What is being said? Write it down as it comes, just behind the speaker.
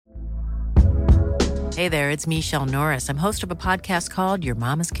Hey there, it's Michelle Norris. I'm host of a podcast called Your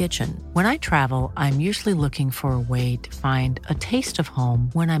Mama's Kitchen. When I travel, I'm usually looking for a way to find a taste of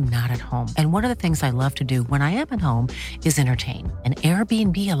home when I'm not at home. And one of the things I love to do when I am at home is entertain. And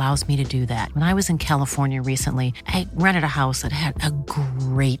Airbnb allows me to do that. When I was in California recently, I rented a house that had a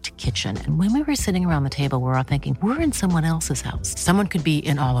great kitchen. And when we were sitting around the table, we were all thinking, we're in someone else's house. Someone could be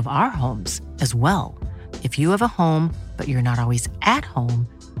in all of our homes as well. If you have a home, but you're not always at home,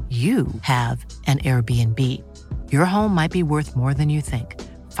 you have an Airbnb. Your home might be worth more than you think.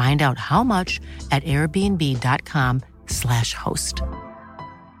 Find out how much at airbnb.com/host.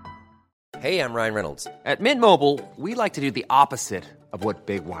 Hey, I'm Ryan Reynolds. At Mint Mobile, we like to do the opposite of what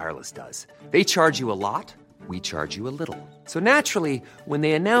Big Wireless does. They charge you a lot, we charge you a little. So naturally, when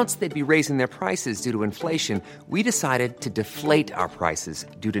they announced they'd be raising their prices due to inflation, we decided to deflate our prices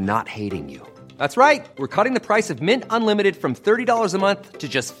due to not hating you. That's right. We're cutting the price of Mint Unlimited from $30 a month to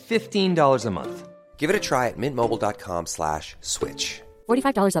just $15 a month. Give it a try at mintmobile.com/switch.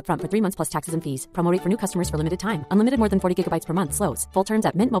 $45 up front for 3 months plus taxes and fees. Promo rate for new customers for limited time. Unlimited more than 40 gigabytes per month. Slows full terms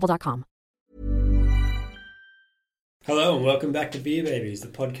at mintmobile.com. Hello and welcome back to Beer Babies, the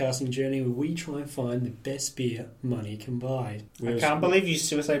podcasting journey where we try and find the best beer money can buy. I can't believe you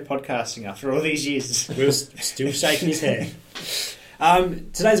still say podcasting after all these years. We're still shaking his head.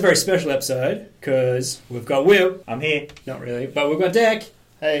 Today's a very special episode because we've got Will. I'm here. Not really, but we've got Deck.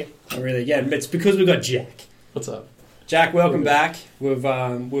 Hey. Not really again, but it's because we've got Jack. What's up? Jack, welcome back. We've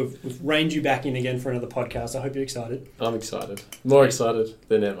reined you back in again for another podcast. I hope you're excited. I'm excited. More excited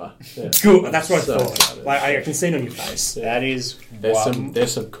than ever. Yeah. Cool. That's what So I thought. excited. Like, I can see it on your face. Yeah. That is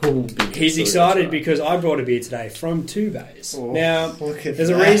There's some cool beers. He's excited because I brought a beer today from Two Bays. Oh, now, look at there's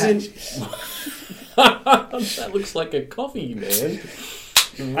that. a reason. That looks like a coffee, man.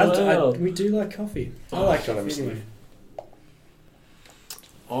 Wow. We do like coffee. I like coffee anyway.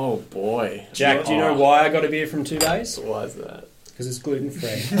 Oh boy. Jack, do you know why I got a beer from Two Bays? Why is that? Because it's gluten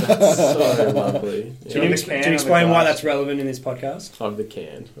free. That's so lovely. Can you explain why that's relevant in this podcast? I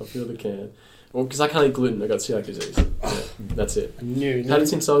feel the can. Well, because I can't eat gluten. I got celiac disease. Yeah, that's it. I knew. Had it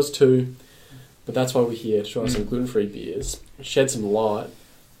since I was 2, but that's why we're here to try some gluten-free beers, shed some light,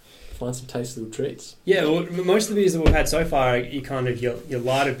 find some tasty little treats. Yeah, well, most of the beers that we've had so far are your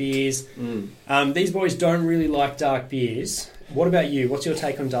lighter beers. These boys don't really like dark beers. What about you? What's your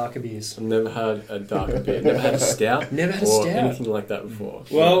take on darker beers? I've never had a darker beer. Never had a stout. Never had a or stout? anything like that before.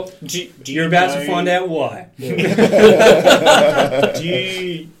 Well, you're about to find out why. Do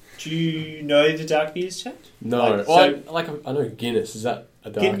you know the dark beers, Chad? No. I know Guinness. Is that a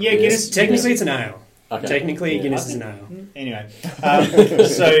dark beer? Yeah, Guinness. Technically, it's an ale. Okay. Technically, Guinness is an ale. Anyway,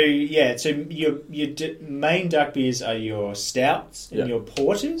 so your main dark beers are your stouts and your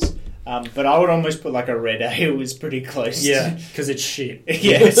porters. But I would almost put like a red ale is pretty close. Yeah, because it's shit.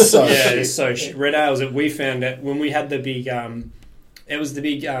 Yeah, it's so shit. It's so shit. Red ales that we found out when we had the big, it was the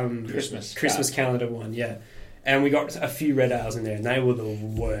big Christmas calendar one, yeah. And we got a few red ales in there, and they were the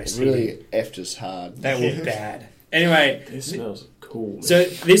worst. It really effed us hard. They were bad. Anyway, It smells cool. Man. so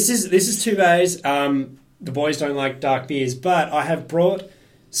this is Two Bays. The boys don't like dark beers, but I have brought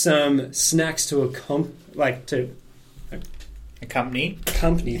some snacks to company.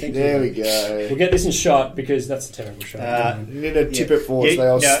 Thank you. There we go. We'll get this in shot because that's a terrible shot. You need to tip it forward so they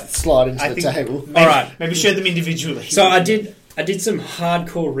all slide into the table. Maybe, All right. Maybe show them individually. So I did some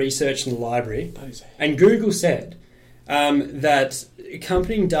hardcore research in the library, and Google said that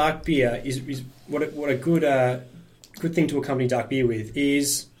accompanying dark beer is what a good thing to accompany dark beer with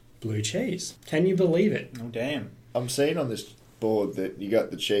is blue cheese. Can you believe it? Oh damn! I'm seeing on this board that you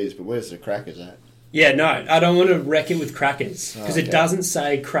got the cheese, but where's the crackers at? Yeah, no, I don't want to wreck it with crackers because it doesn't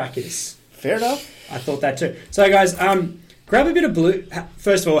say crackers. Fair enough. I thought that too. So guys, grab a bit of blue.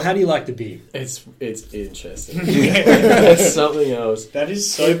 First of all, how do you like the beer? It's interesting. It's something else. That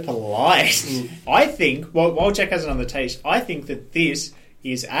is so polite. I think, while Jack has it on the taste, I think that this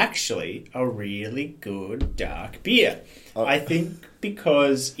is actually a really good dark beer. I think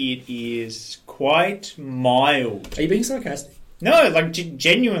because it is quite mild. Are you being sarcastic? No, like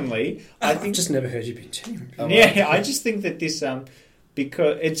genuinely. I've just never heard you be genuine. Yeah, I just think that this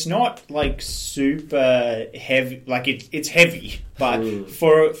because it's not like super heavy, like it's heavy, but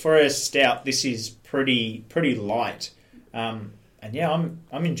for a stout, this is pretty light. And yeah, I'm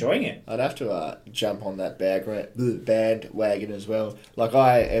enjoying it. I'd have to jump on that bandwagon as well. Like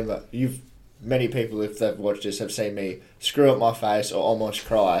many people, if they've watched this, have seen me screw up my face or almost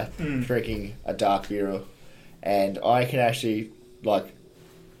cry drinking a dark beer. And I can actually, I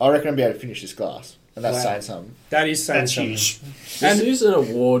reckon I'll be able to finish this glass. And that's saying something. That is saying That's something. huge. This is an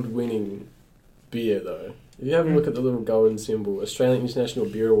award-winning beer, though. If you have a look at the little golden symbol, Australian International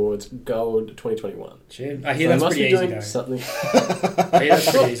Beer Awards Gold 2021. Shit. I hear So that's they must pretty be easy, doing though. something. I hear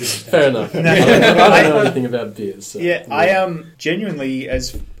that's pretty easy. Fair enough. I don't know anything about beers. So. Yeah, I genuinely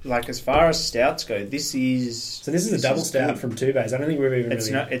as far as stouts go, this is. So this is a double stout good. from Two Bays. I don't think we've even It's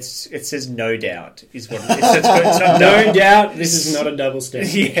really... not. It says no doubt is what it's not. No doubt this is not a double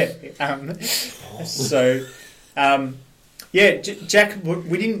stout. Yeah. Yeah, Jack,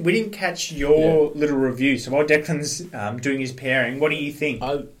 we didn't catch your little review. So while Declan's doing his pairing, what do you think?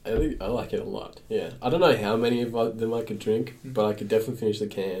 I like it a lot. Yeah, I don't know how many of them I could drink, but I could definitely finish the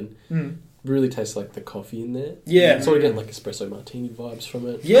can. Really tastes like the coffee in there. Yeah. Sort of getting like espresso martini vibes from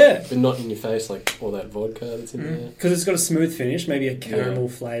it. Yeah. But not in your face like all that vodka that's in there. Because it's got a smooth finish, maybe a caramel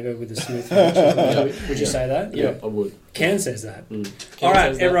flavour with a smooth finish. Would you say that? Yeah, I would. Can says that. Can All right,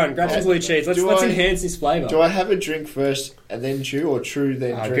 says that. everyone, grab some blue cheese. Let's enhance this flavour. Do I have a drink first and then chew, or chew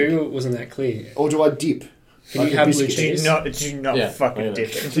then drink? Google wasn't that clear. Or do I dip? Can you have blue biscuit? cheese? Do not Yeah, fucking I know. dip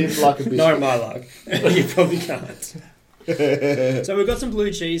it. Dip like a biscuit. No, my luck. You probably can't. So we've got some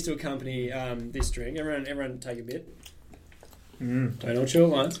blue cheese to accompany this drink. Everyone take a bit. Don't know what you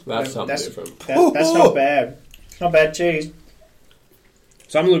want. That's something different. That's not bad. It's not bad cheese.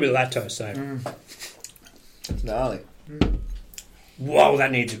 So I'm a little bit lactose, so... It's gnarly. Whoa,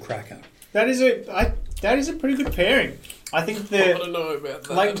 that needs a cracker. That is a pretty good pairing. I think I don't know about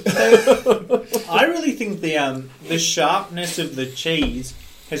that. I really think the sharpness of the cheese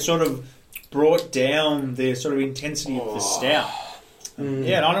has sort of brought down the sort of intensity of the stout.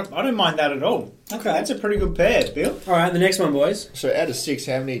 Yeah, and I don't mind that at all. Okay, that's a pretty good pair, Bill. All right, the next one, boys. So out of 6,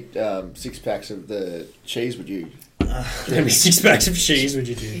 how many 6 packs of the cheese would you... How many 6 packs of cheese would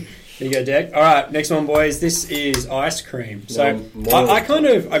you do? There you go, Deck. All right, next one, boys. This is ice cream. So I kind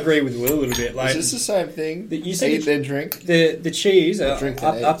of agree with Will a little bit. Like, Is this the same thing? You said Eat then drink? the cheese, Drink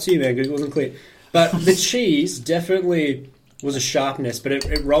then eat. up to you, man, because it wasn't clear. But the cheese definitely was a sharpness, but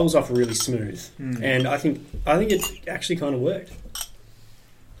it rolls off really smooth. And I think it actually kind of worked.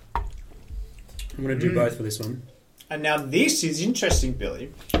 I'm going to do both for this one. And now this is interesting,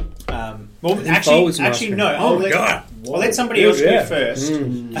 Billy. forward Actually, some ice cream. no. Oh my God. I'll let somebody else Yeah. go first.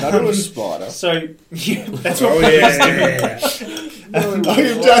 Not a spider. So yeah, that's what. Oh, yeah. Oh,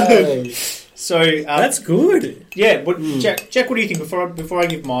 you've done it. So That's good. yeah. But Jack, what do you think before I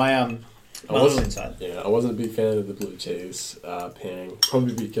give my I little wasn't, insight? I wasn't a big fan of the blue cheese pairing,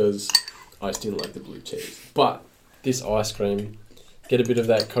 probably because I just didn't like the blue cheese. But this ice cream, get a bit of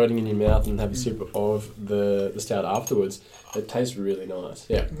that coating in your mouth and have a sip of the stout afterwards. It tastes really nice.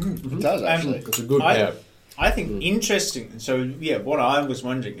 Yeah, It does, actually. it's a good pair. I think interesting. So yeah, what I was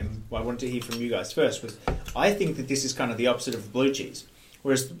wondering, and what I wanted to hear from you guys first, was I think that this is kind of the opposite of blue cheese,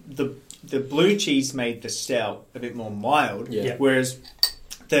 whereas the blue cheese made the stout a bit more mild, Yeah. whereas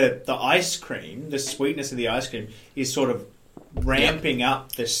the ice cream, the sweetness of the ice cream, is sort of ramping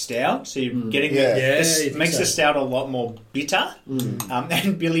up the stout, so you're getting this you makes think the so. stout a lot more bitter.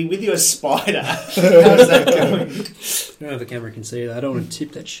 And Billy, with your spider, how's that going? I don't know if the camera can see that. I don't want to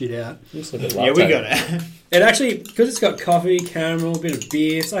tip that shit out. Looks like a Yeah, we latte. got it. It actually, because it's got coffee, caramel, a bit of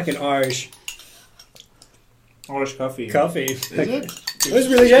beer, it's like an Irish Irish coffee. coffee. Is it? It was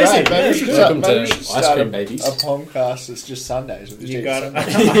really Great. tasty. Maybe we should Welcome start, to maybe we should Ice start Cream a Babies. podcast that's just Sundays. We just You eat got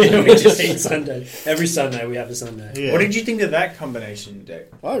Sundays. it. We just eat Sunday. Every Sunday we have a Sunday. Yeah. What did you think of that combination,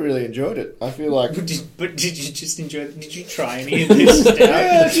 Dick? I really enjoyed it. I feel like... But did you just enjoy it? Did you try any of this stuff?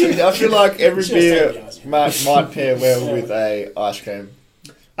 Yeah, I did. I feel like every Just beer take the ice cream. might pair well with a ice cream.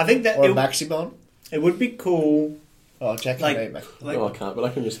 I think that Or a Maxibon. it would be cool. Oh, Jack Like- can eat Max. Like, No, I can't, but I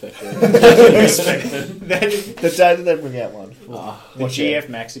can respect it. that, The day that they bring out one. the GF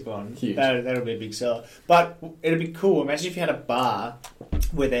Maxibon. Huge. That'll be a big seller. But it'd be cool. Imagine if you had a bar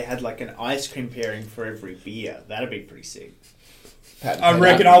where they had like an ice cream pairing for every beer. That'd be pretty sick. Patent I pending.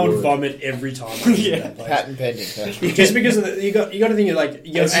 reckon I would vomit every time I Yeah. that place. Patent pending. Just because of you got to think of like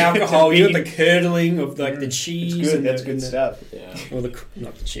you got It's alcohol, a you got the big- curdling of like the cheese. It's good. And That's the, good and the- stuff. Yeah. Well,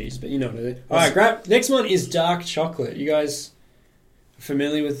 not the cheese, but you know what I mean. All right, grab. Next one is dark chocolate. You guys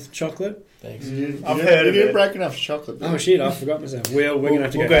familiar with chocolate? Thanks. I've heard of You didn't it. break enough chocolate. Oh shit, I forgot myself. We're gonna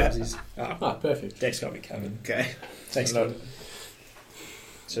have to we'll go. go- halvesies. Ah, perfect. Deck's got me covered. Okay. Thanks. No.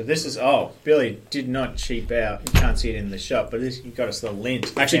 So this is Billy did not cheap out. You can't see it in the shop, but you got us the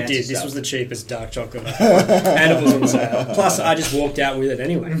lint. I actually fancy did. This stuff. was the cheapest dark chocolate, and it was on sale. Plus, I just walked out with it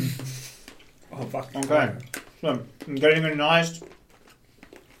anyway. Oh fuck! Okay. So I'm getting a nice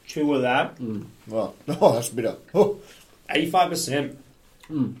chew of that. Well, that's bitter. Oh. 85%.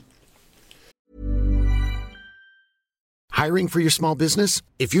 Hiring for your small business?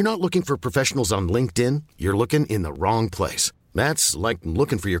 If you're not looking for professionals on LinkedIn, you're looking in the wrong place. That's like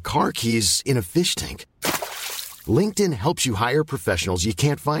looking for your car keys in a fish tank. LinkedIn helps you hire professionals you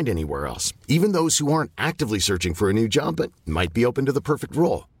can't find anywhere else, even those who aren't actively searching for a new job but might be open to the perfect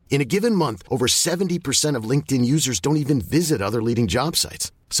role. In a given month, over 70% of LinkedIn users don't even visit other leading job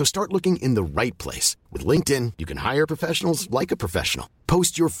sites. So start looking in the right place. With LinkedIn, you can hire professionals like a professional.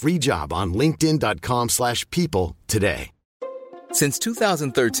 Post your free job on linkedin.com/people today. Since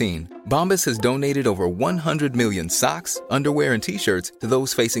 2013, Bombas has donated over 100 million socks, underwear, and T-shirts to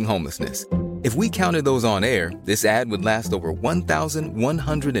those facing homelessness. If we counted those on air, this ad would last over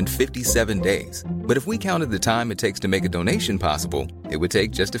 1,157 days. But if we counted the time it takes to make a donation possible, it would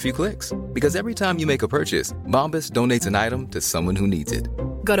take just a few clicks. Because every time you make a purchase, Bombas donates an item to someone who needs it.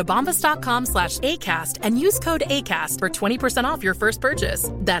 Go to bombas.com/ACAST and use code ACAST for 20% off your first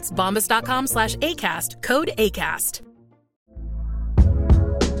purchase. That's bombas.com/ACAST, code ACAST.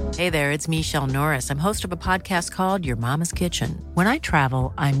 Hey there, it's Michelle Norris. I'm host of a podcast called Your Mama's Kitchen. When I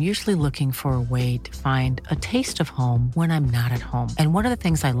travel, I'm usually looking for a way to find a taste of home when I'm not at home. And one of the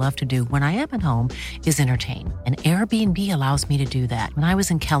things I love to do when I am at home is entertain. And Airbnb allows me to do that. When I was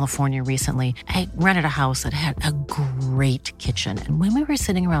in California recently, I rented a house that had a great kitchen. And when we were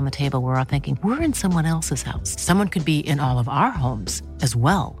sitting around the table, we were all thinking, we're in someone else's house. Someone could be in all of our homes as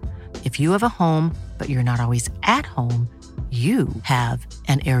well. If you have a home, but you're not always at home, you have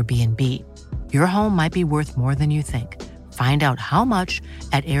an Airbnb. Your home might be worth more than you think. Find out how much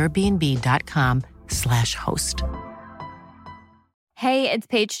at airbnb.com/host. Hey, it's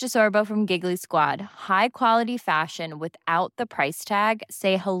Paige DeSorbo from Giggly Squad. High quality fashion without the price tag.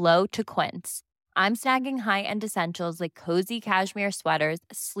 Say hello to Quince. I'm snagging high-end essentials like cozy cashmere sweaters,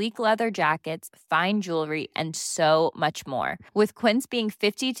 sleek leather jackets, fine jewelry, and so much more. With Quince being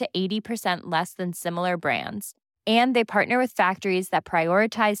 50 to 80% less than similar brands. And they partner with factories that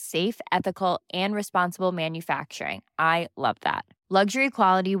prioritize safe, ethical, and responsible manufacturing. I love that. Luxury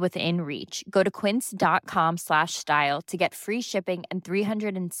quality within reach. Go to quince.com/style to get free shipping and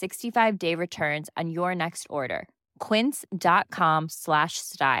 365-day returns on your next order.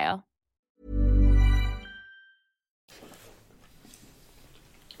 Quince.com/style.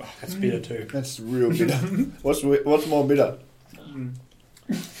 Oh, that's bitter too. That's real bitter. What's more bitter?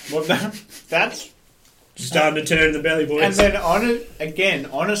 Well, that's starting to turn the belly, boys. And then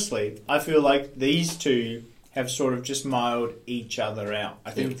honestly, I feel like these two have sort of just mild each other out.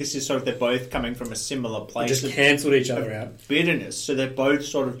 I think this is sort of, they're both coming from a similar place. They just cancelled each other out. Bitterness. So they're both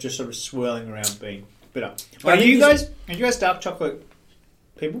sort of swirling around being bitter. Are you guys dark chocolate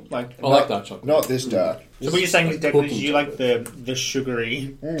people? I like dark chocolate. Not this dark. So what you're saying is Declan is you like the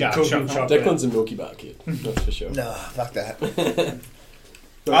sugary dark chocolate. Declan's a Milky Bar kid, that's for sure. Nah, fuck that.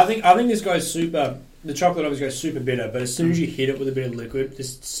 I think this goes super. The chocolate always goes super bitter, but as soon as you hit it with a bit of liquid,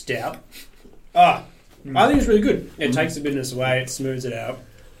 this stout. I think it's really good. It takes the bitterness away. It smooths it out.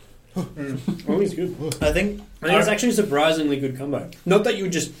 I think it's good. I think it's actually a surprisingly good combo. Not that you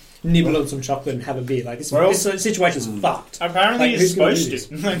would just nibble on some chocolate and have a beer. Like this situation's fucked. Apparently, it's supposed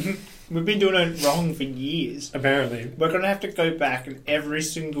to. We've been doing it wrong for years. Apparently, we're going to have to go back and every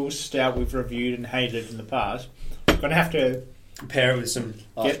single stout we've reviewed and hated in the past, we're going to have to pair it with some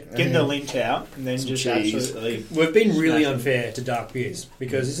get the lint out and then some just cheese. Absolutely. We've been really unfair to dark beers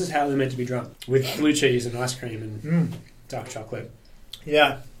because this is how they're meant to be drunk, with blue cheese and ice cream and dark chocolate.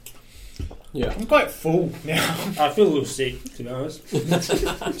 Yeah. I'm quite full now. I feel a little sick, to be honest.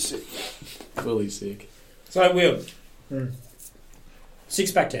 Fully sick. So, Will,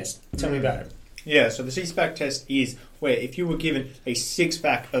 6-pack test. Tell me about it. Yeah, so the 6-pack test is where if you were given a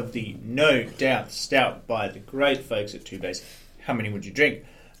 6-pack of the No Doubt Stout by the great folks at Two Base, how many would you drink?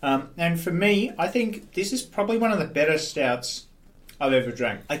 And for me, I think this is probably one of the better stouts I've ever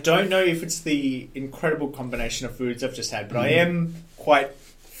drank. I don't know if it's the incredible combination of foods I've just had, but I am quite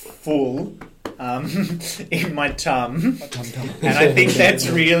full in my tum. And I think that's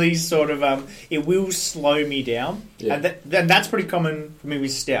really sort of, it will slow me down. Yeah. And that's pretty common for me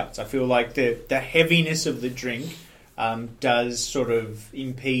with stouts. I feel like the heaviness of the drink does sort of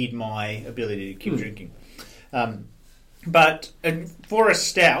impede my ability to keep drinking. But for a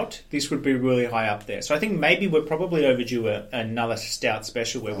stout, this would be really high up there. So I think maybe we're probably overdue another stout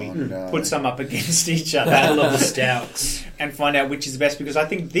special where we put some up against each other. Battle of the stouts. And find out which is the best, because I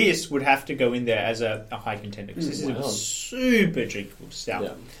think this would have to go in there as a high contender, because this is a super drinkable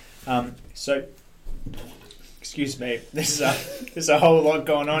stout. Yeah. So, excuse me, there's a whole lot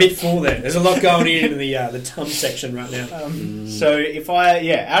going on. Bit full there. There's a lot going in the tum section right now. So if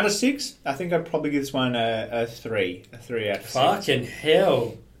out of 6, I think I'd probably give this one a 3. A 3 out of 6. Fucking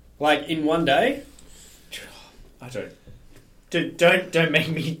hell. Like in one day? I don't make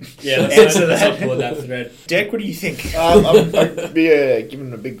me answer that. Pull that thread. Deck, what do you think? I'd be giving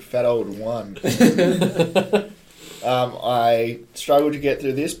it a big fat old 1. I struggled to get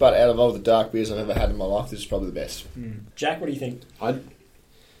through this, but out of all the dark beers I've ever had in my life, this is probably the best. Jack, what do you think? I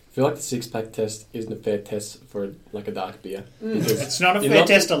feel like the 6-pack test isn't a fair test for a dark beer. Because It's not a fair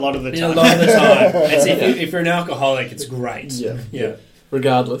test a lot of the A time. lot of the time. If you're an alcoholic, it's great. Yeah.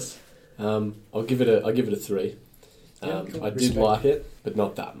 Regardless, I'll give it a 3. Cool. I did like it, but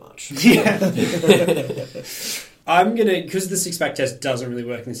not that much. I'm gonna, because the 6-pack test doesn't really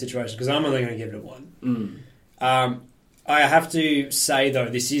work in this situation, because I'm only going to give it a 1. I have to say though,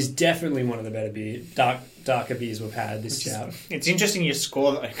 this is definitely one of the better darker beers we've had this year. It's interesting you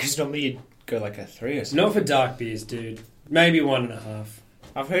score that, because normally you'd go like a 3 or something. Not for dark beers, dude. Maybe 1.5.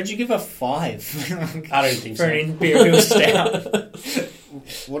 I've heard you give a 5. I don't think for so. an imperial stout.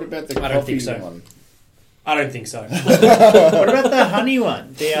 What about the I don't coffee think so. one? I don't think so. What about the honey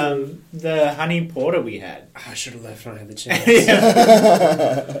one? The honey porter we had. I should have left when I had the chance.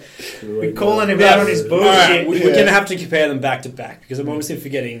 We're calling him out on his bullshit. All right, we're going to have to compare them back to back, because I'm obviously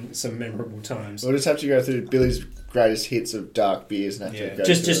forgetting some memorable times. We'll just have to go through Billy's greatest hits of dark beers and have to go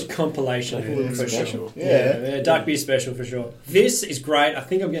Just through them. compilation for sure. special. Yeah. Dark beer special for sure. This is great. I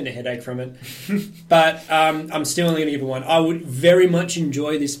think I'm getting a headache from it, but I'm still only going to give it 1. I would very much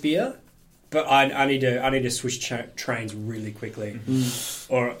enjoy this beer, but I need to switch trains really quickly,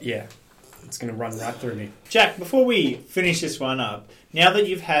 or it's going to run right through me. Jack, before we finish this one up, now that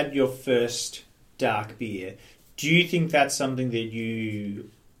you've had your first dark beer, do you think that's something that you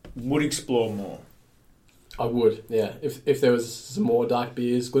would explore more? I would, yeah. If there was some more dark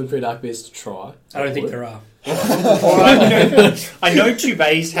beers, gluten-free dark beers to try. I don't think there are. I know Two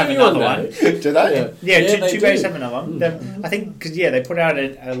Bays have another one. Do they? Yeah, Two Bays do. have another one. I think, because, they put out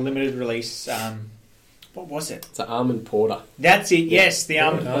a limited release. What was it? It's an almond porter. That's it, yes, the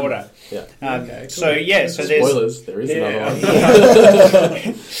almond porter. Yeah. Okay, cool. So there's... Spoilers, there is another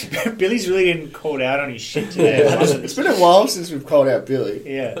one. Billy's really getting called out on his shit today. It's been a while since we've called out Billy.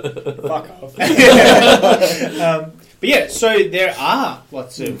 Yeah. Fuck off. But yeah, so there are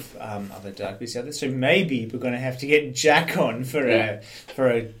lots of other dark beers out there. So maybe we're going to have to get Jack on for a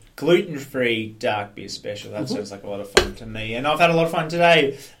gluten-free dark beer special. That sounds like a lot of fun to me. And I've had a lot of fun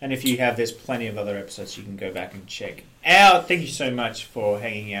today. And if you have, there's plenty of other episodes you can go back and check out. Thank you so much for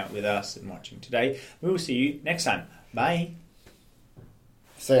hanging out with us and watching today. We will see you next time. Bye.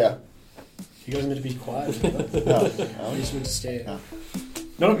 See ya. You guys are meant to be quiet. No. I just meant to stare. No.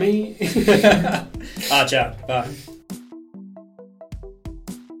 Not me. Ciao. Bye.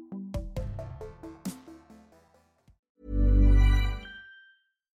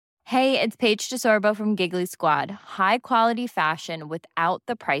 Hey, it's Paige DeSorbo from Giggly Squad. High quality fashion without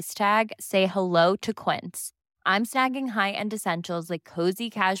the price tag. Say hello to Quince. I'm snagging high-end essentials like cozy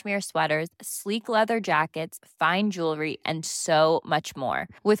cashmere sweaters, sleek leather jackets, fine jewelry, and so much more.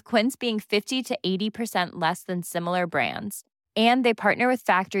 With Quince being 50 to 80% less than similar brands. And they partner with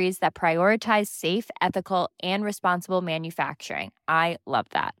factories that prioritize safe, ethical, and responsible manufacturing. I love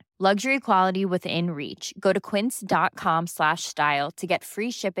that. Luxury quality within reach. Go to quince.com/style to get free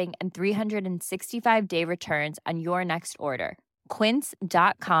shipping and 365-day returns on your next order.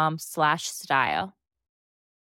 Quince.com/style.